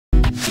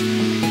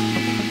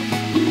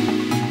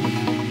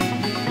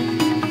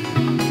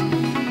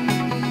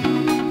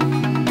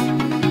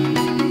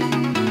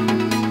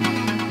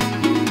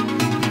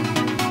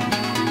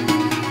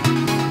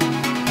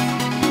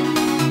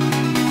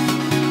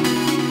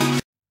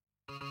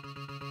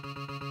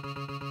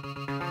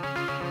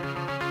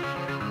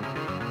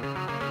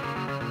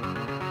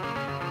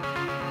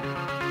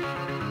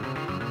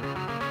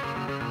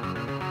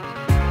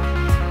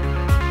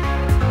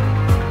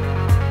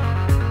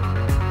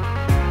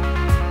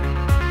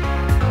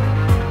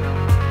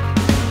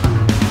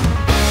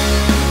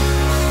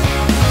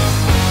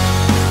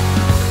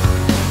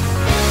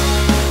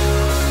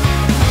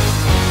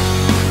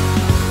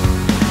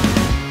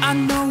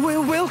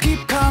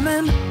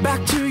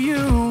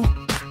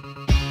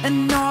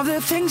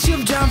things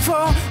you've done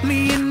for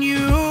me and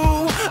you.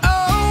 Oh,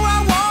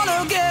 I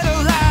wanna get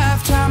a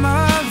lifetime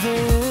of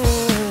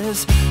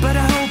this, but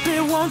I hope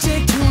it won't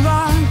take too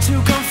long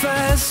to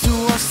confess to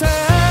ourselves.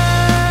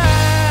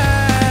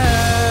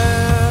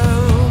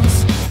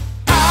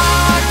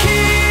 I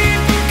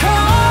keep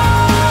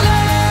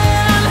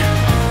calling,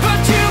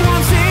 but you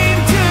won't seem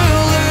to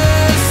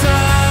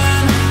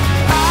listen.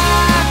 I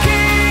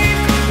keep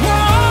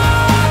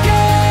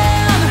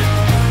walking,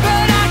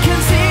 but I can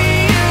see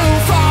you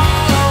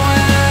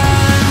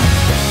following.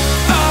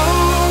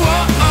 Oh,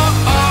 oh,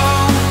 oh,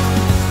 oh.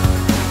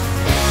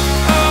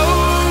 Oh,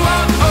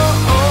 oh,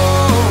 oh,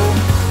 oh.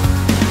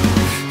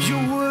 You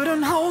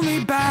wouldn't hold me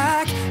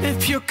back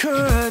if you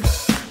could.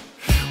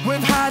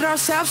 We've had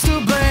ourselves to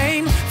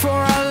blame for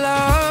our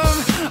love.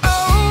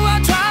 Oh, I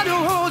tried to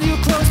hold you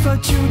close,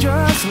 but you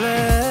just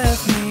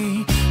left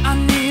me. I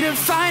need to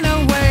find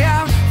a way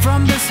out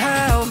from this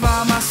hell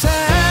by myself.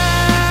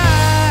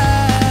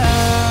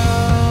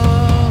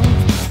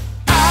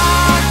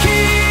 I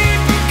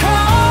keep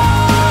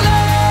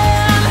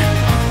calling,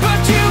 but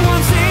you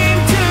won't seem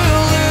to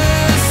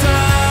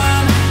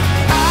listen.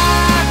 I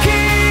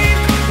keep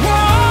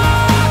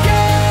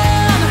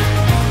walking,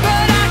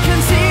 but I can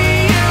see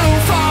you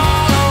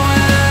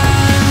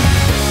following.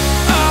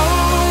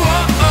 Oh,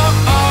 oh,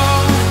 oh, oh.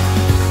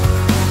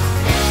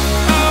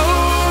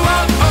 Oh,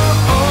 oh,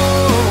 oh,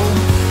 oh.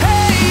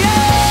 Hey,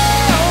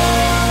 yeah.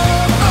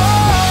 Oh,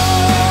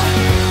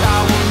 oh. I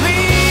will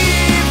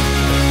leave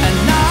and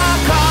not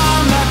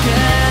come back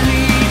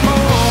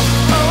anymore.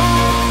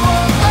 Oh,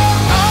 oh,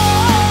 oh,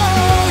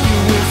 oh. You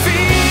will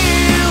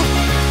feel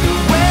the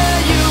way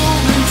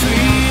you've been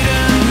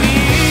treating me.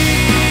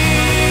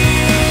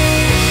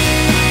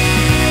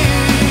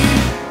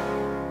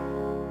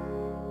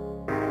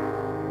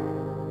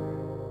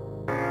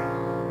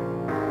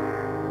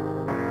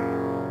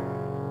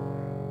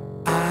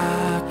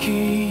 I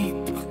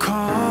keep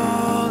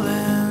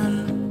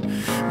calling,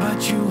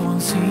 but you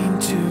won't seem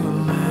to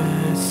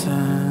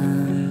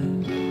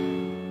listen.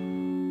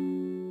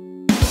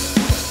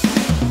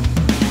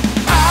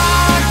 I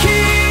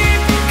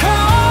keep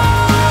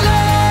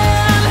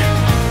calling,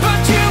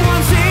 but you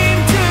won't seem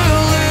to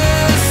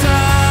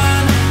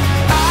listen.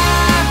 I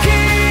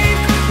keep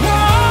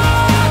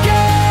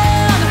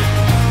walking,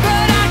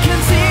 but I can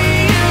see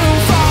you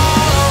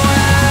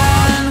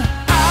following.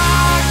 I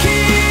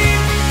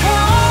keep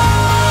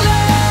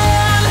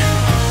calling,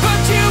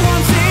 but you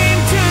won't seem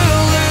to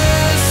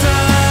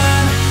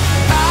listen.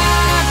 I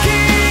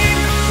keep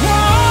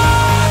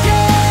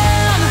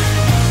walking,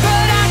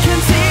 but I can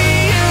see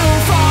you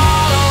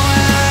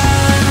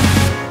following.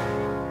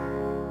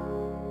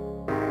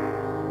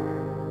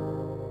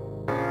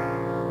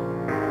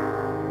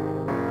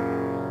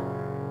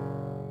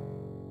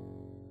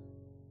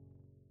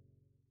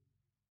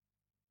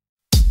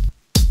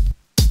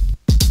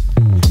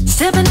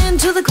 Stepping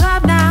into the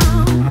club now,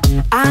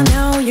 I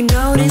know you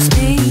notice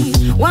me.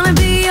 Wanna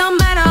be your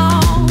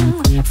medal,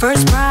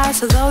 first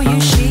prize, although you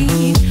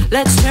cheat.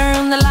 Let's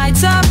turn the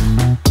lights up,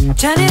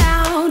 turn it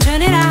out,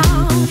 turn it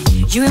out.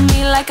 You and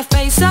me like a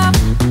face up,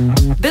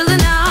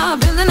 building up,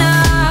 building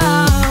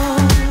up.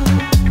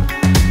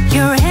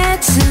 Your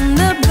head's in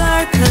the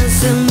blur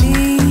 'cause of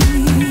me.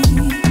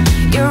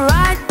 You're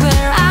right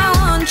where I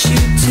want you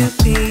to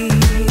be.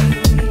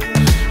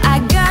 I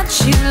got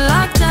you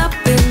locked up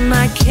in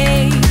my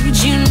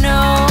cage, you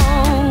know.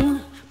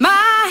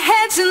 My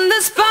head's in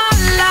the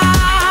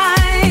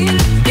spotlight.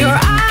 Your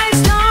eyes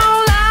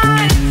don't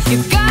lie. You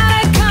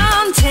gotta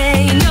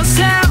contain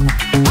yourself.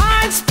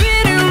 Heart's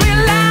beating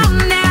real loud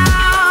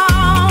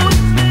now.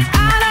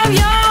 Out of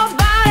your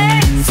body,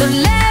 so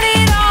let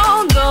it all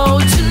go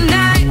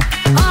tonight.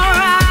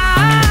 Alright,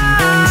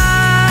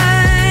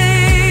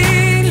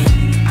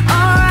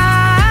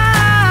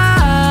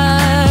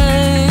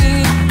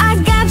 alright. I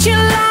got you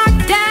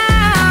locked down,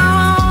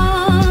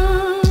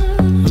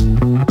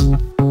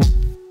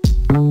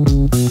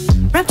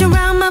 wrapped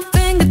around my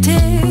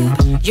fingertip.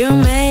 You're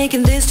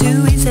making this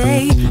too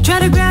easy. Try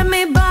to grab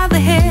me by the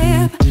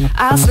hip,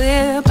 I'll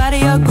slip out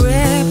of your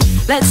grip.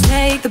 Let's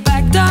take the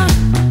back door.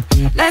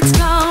 Let's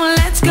go,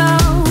 let's go.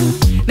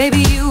 Maybe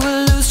you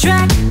will lose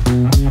track.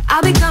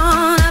 I'll be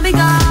gone, I'll be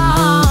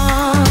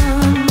gone.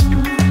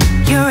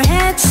 Your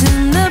head's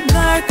in the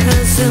blur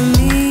 'cause of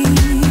me.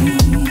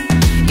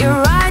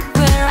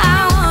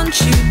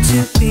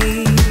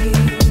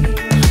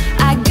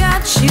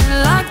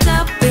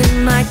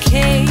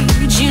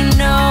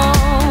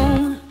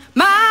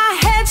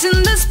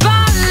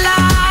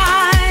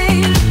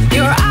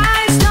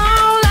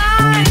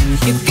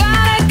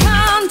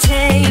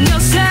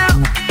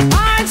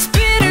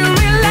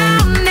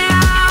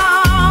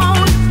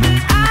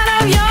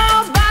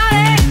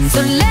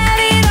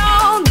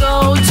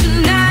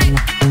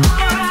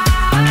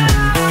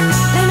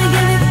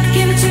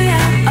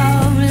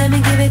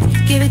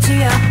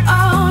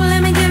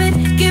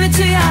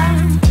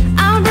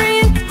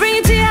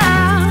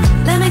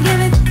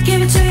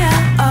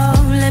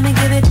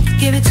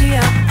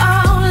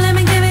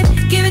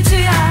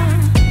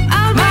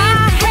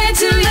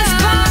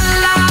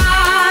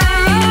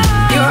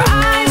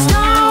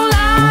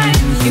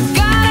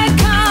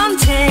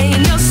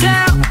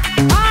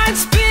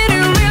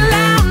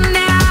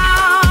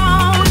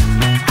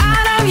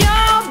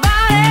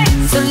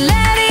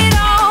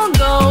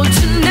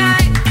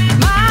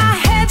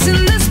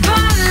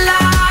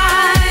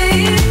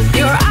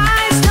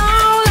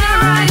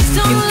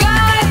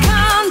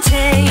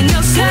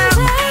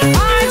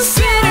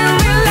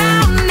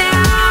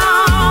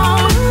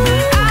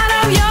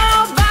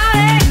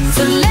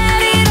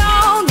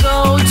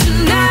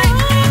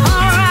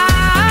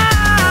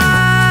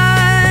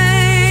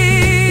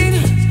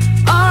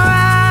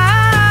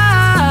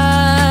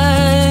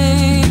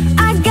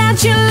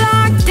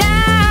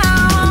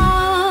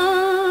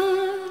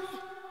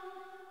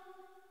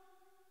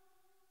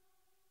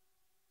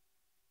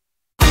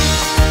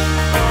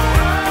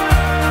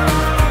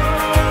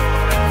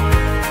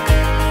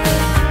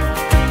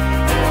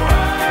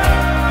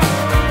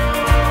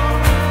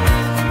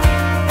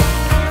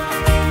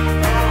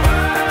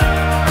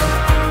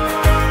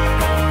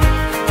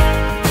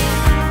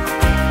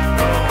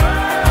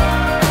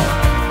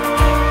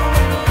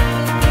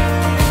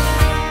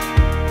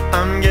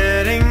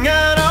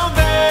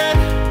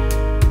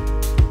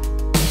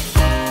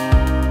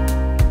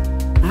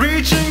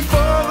 reaching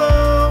for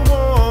the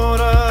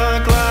water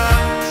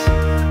glass.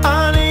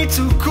 I need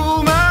to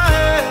cool my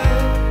head.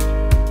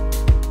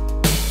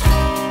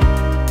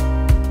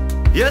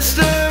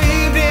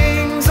 Yesterday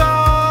evening's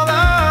all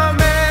a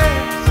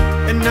mess,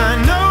 and I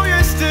know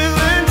you're still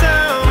in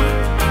town.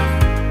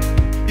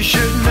 You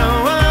should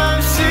know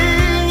I've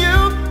seen you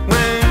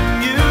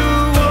when you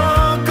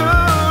walk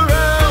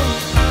around,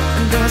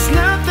 and there's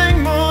nothing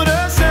more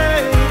to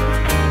say.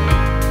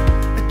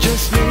 I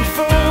just need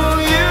for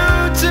you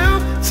to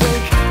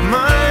take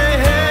my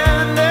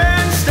hand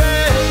and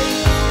stay.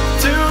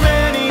 Too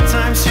many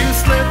times you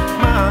slipped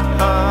my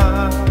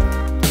heart.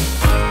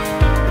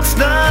 It's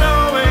not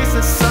always a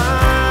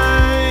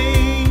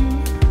sign.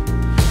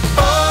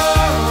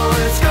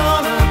 Oh, it's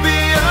gonna be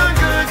a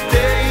good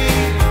day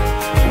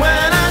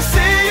when I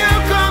see you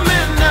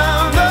coming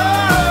down the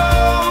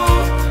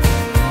road.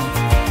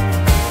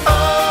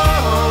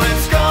 Oh,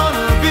 it's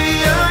gonna be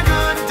a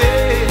good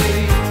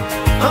day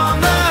on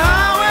the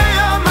highway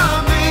of my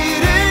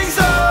beating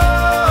soul.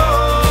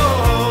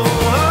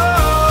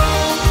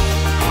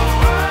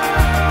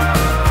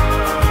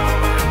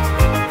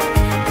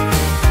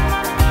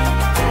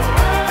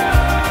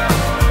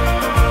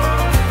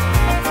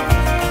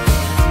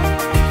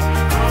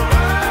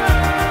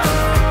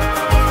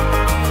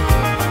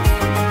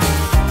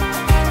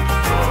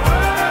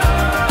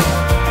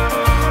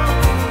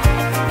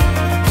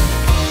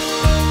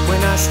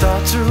 When I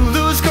start to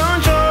lose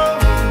control,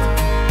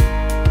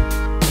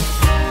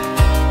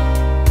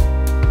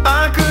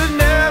 I could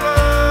never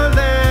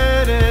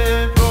let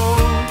it go,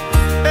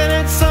 and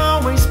it's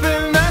always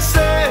been the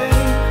same.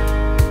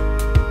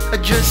 I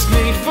just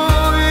need for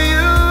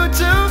you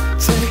to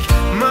take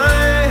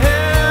my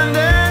hand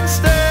and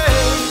stay.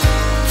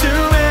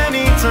 Too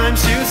many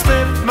times you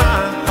slipped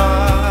my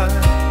heart.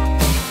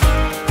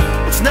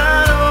 It's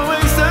not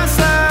always the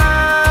sign.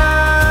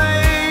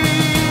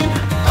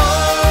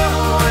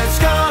 Oh, it's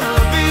gonna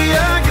be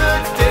a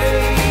good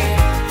day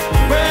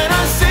when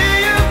I see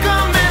you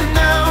coming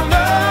down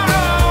the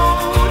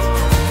road.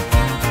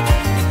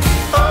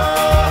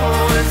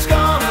 Oh, it's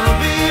gonna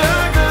be a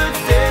good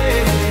day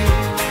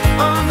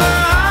on the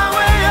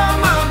highway of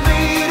my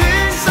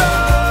beating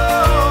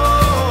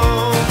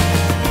soul.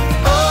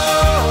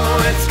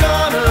 Oh, it's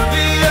gonna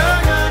be a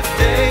good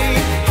day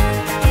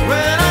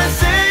when I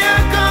see you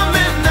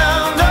coming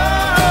down the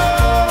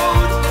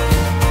road.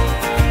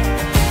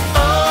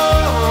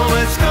 Oh,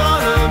 it's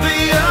gonna be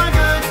a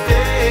good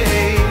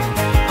day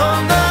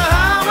on the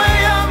highway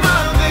of my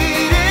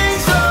beating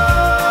soul.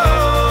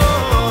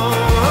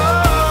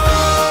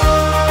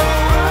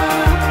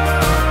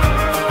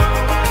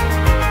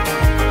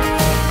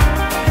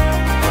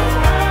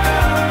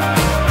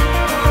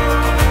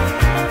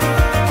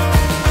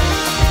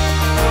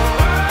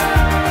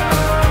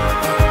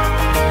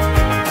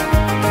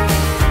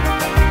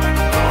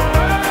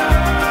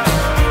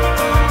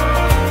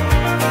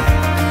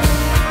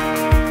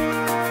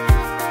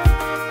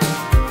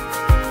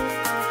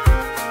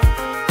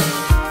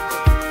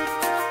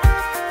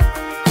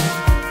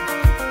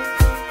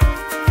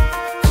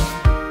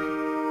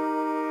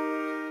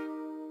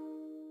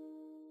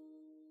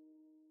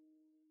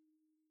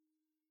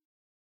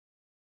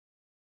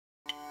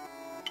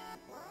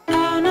 I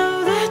know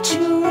that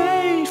you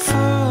wait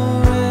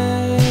for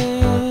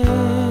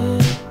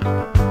it.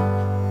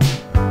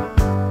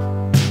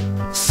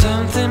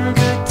 Something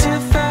good to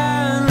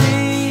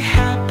finally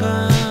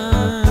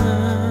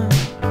happen.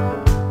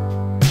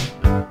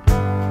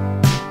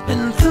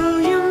 And though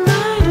your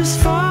mind is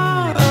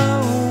far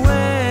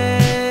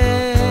away,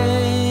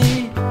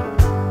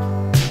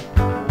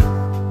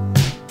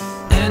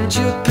 and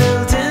you're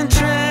building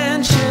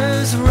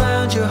trenches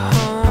around your home.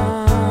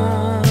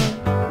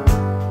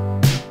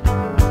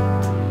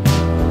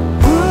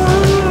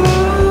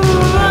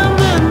 I'm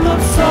in the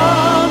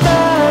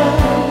fallback,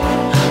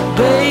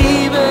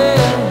 baby.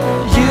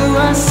 You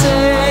are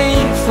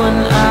safe when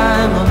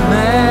I'm a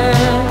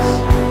mess,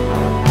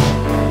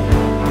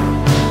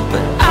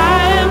 but I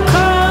am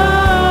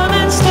caught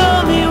in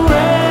stormy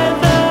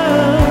weather,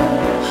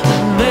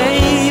 and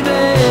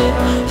maybe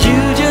you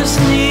just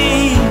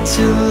need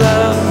to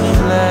love me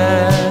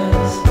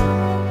less.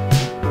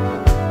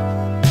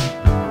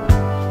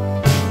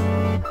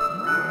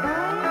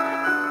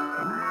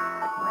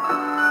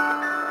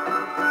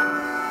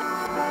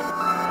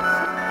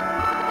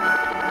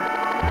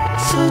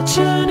 Such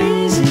an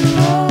easy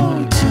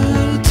road to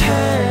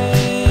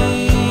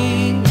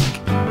take,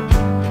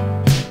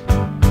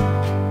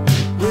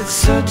 with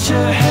such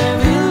a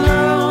heavy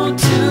load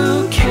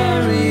to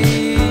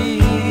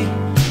carry.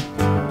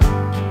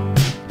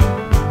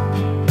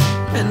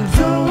 And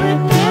though it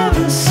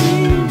never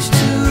seems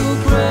to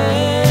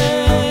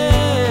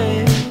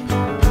break,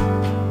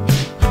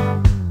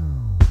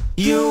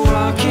 you're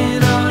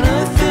walking on a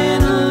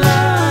thin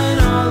line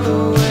all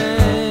the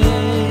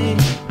way.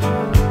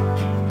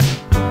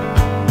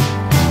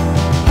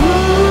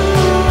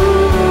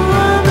 Ooh,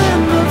 I'm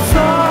in the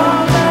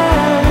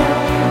fallback,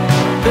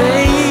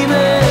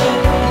 baby.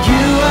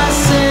 You are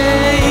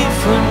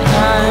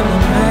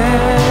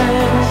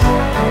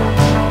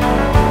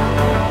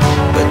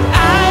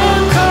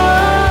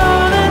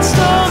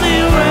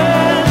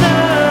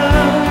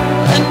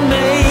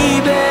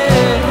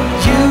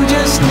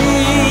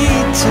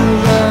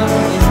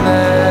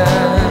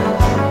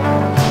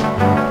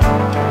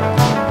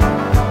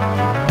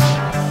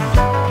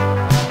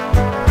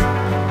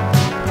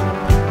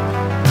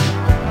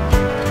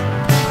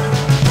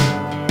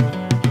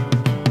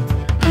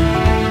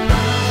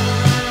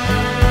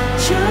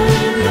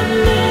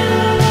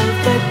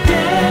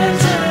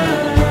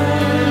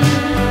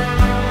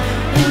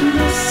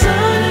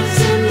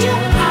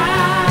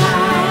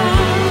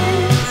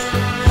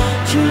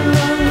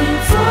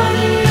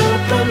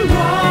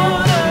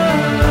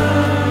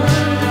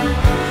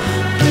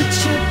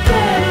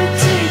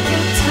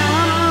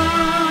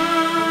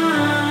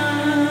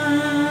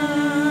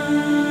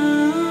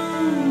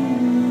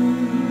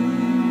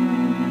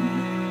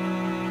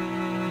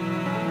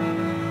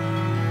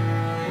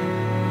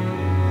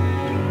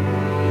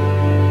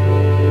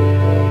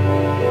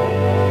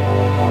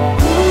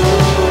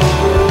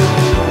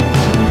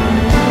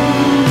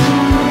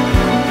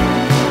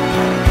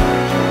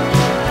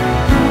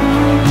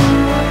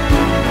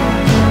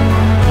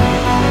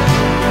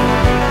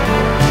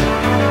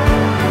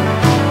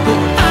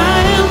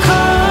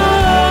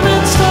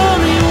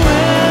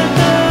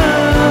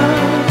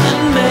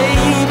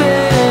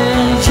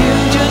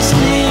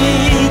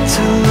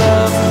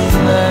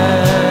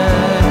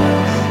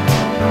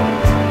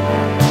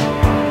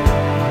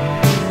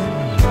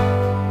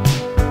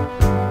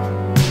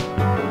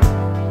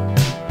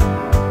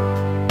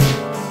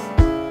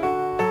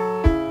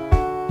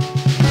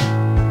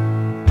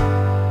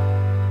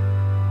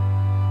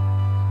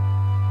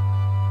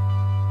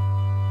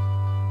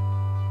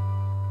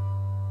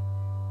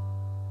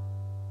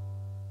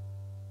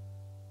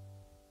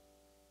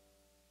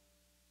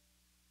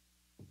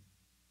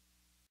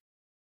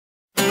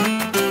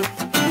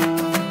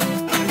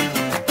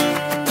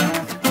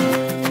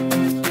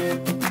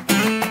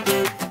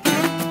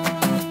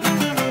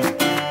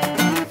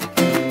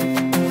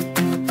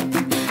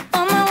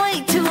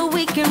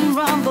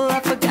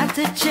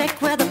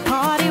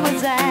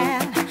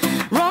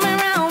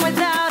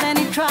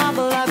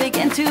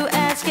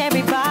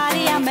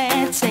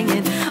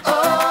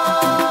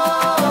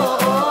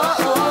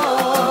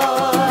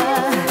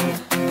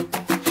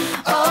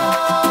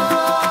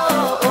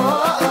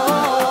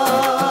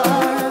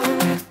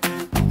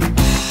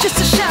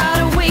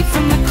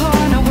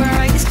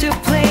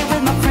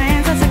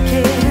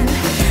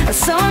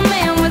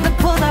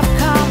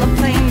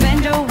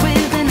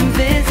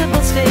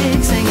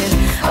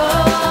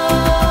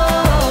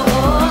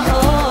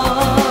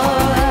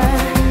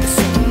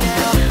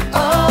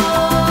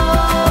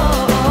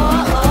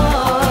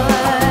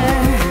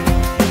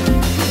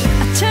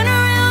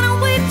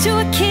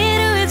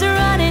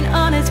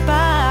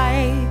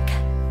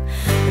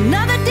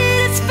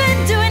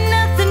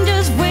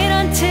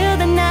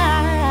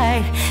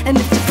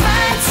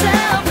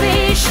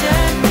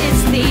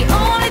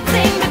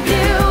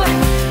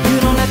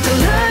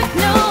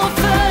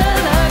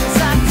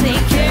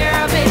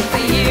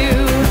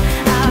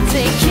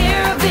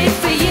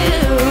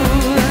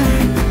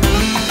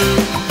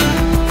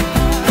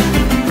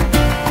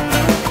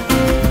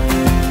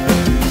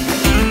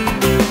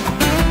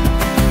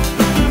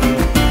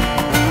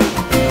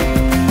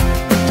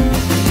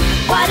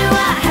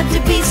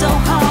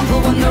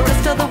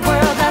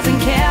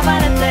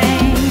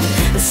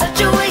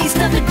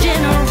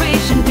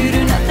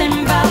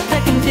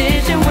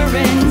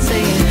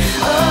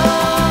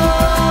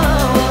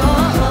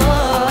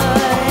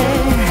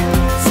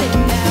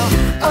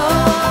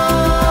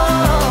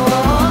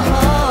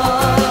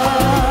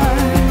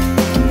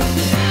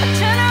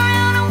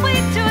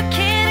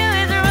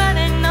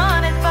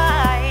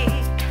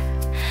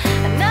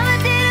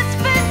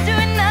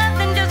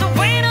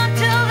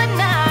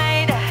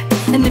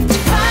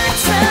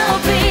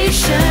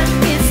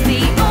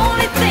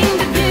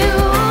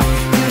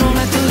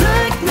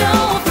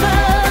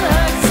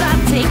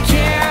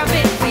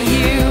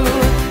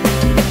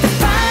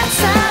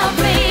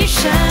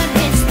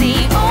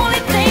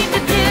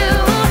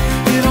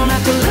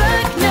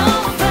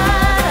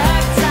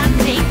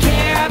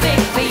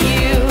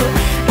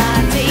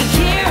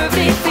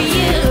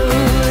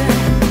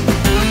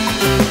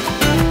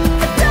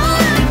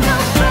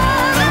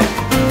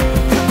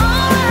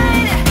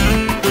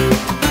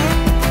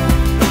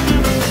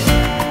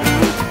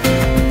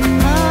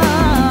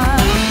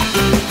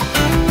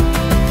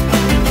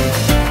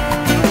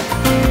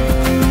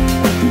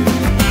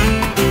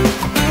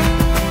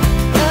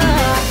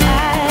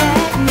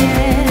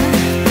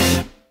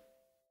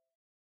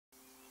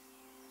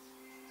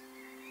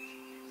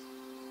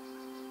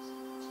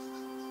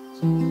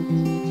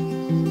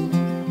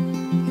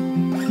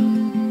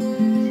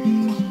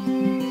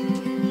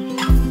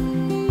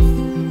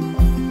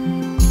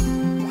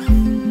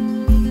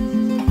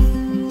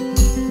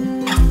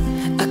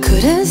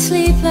couldn't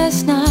sleep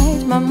last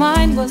night, my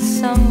mind was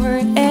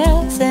somewhere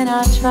else, and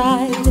I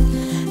tried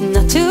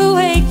not to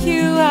wake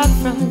you up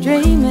from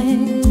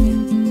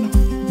dreaming.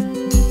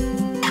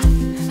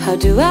 How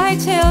do I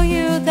tell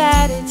you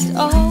that it's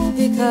all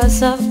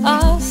because of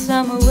us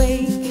I'm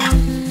awake,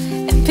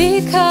 and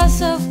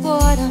because of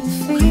what I'm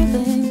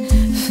feeling,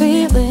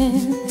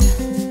 feeling.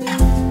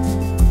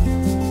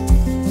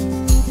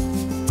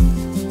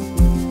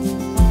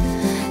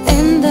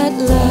 And that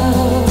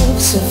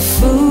love's a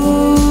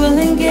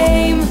fooling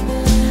game.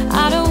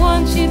 I don't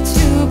want you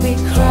to be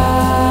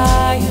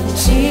crying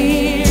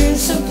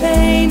tears of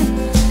pain,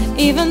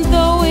 even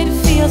though it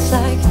feels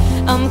like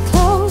I'm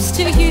close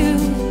to you,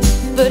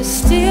 but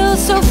still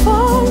so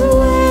far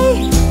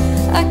away.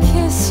 I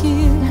kiss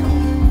you,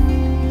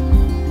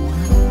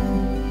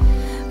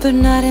 but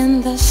not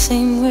in the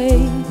same way.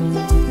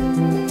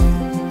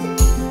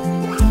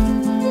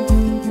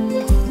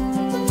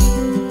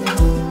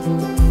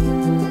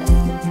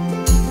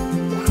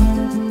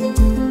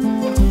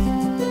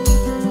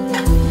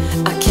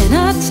 I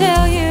cannot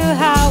tell you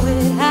how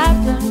it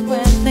happened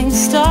when things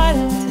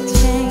started to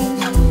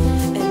change,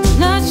 and I'm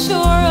not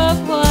sure of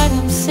what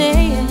I'm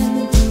saying,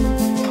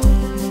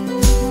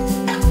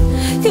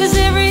 'cause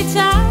every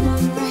time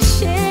I'm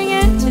rushing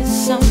into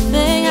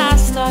something I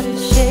start to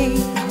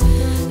shake.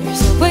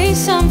 There's always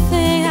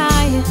something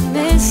I am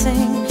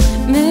missing,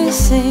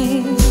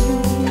 missing.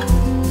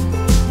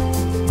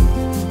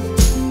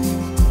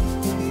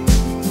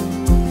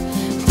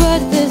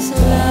 But this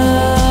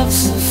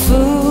love's a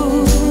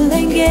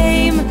fooling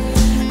game.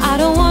 I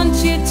don't want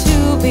you to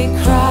be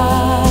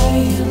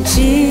crying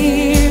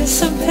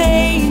tears of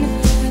pain,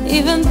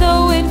 even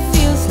though it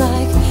feels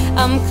like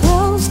I'm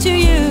close to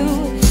you,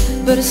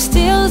 but it's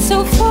still so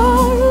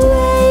far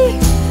away.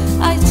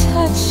 I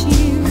touch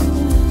you,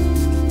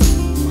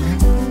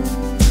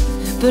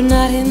 but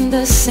not in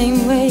the same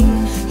way.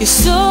 You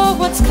saw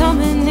what's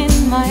coming in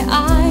my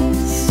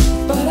eyes,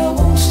 but I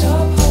won't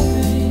stop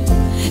hoping.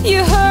 You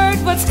heard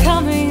what's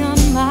coming on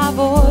my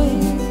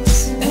voice,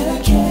 and I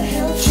can't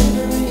help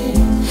shivering.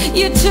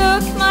 You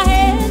took my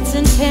hands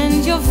and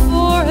pinned your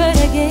forehead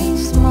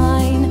against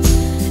mine,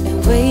 and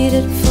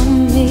waited for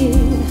me.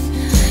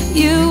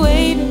 You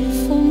waited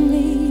for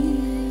me.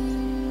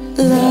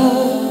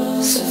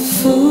 Love's a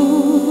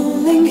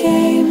fooling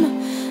game.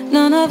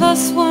 None of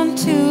us want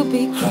to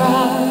be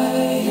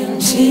crying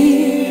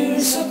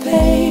tears of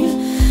pain,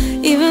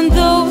 even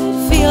though it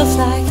feels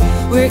like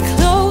we're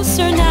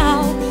closer now,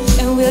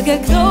 and we'll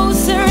get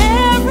closer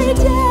every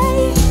day.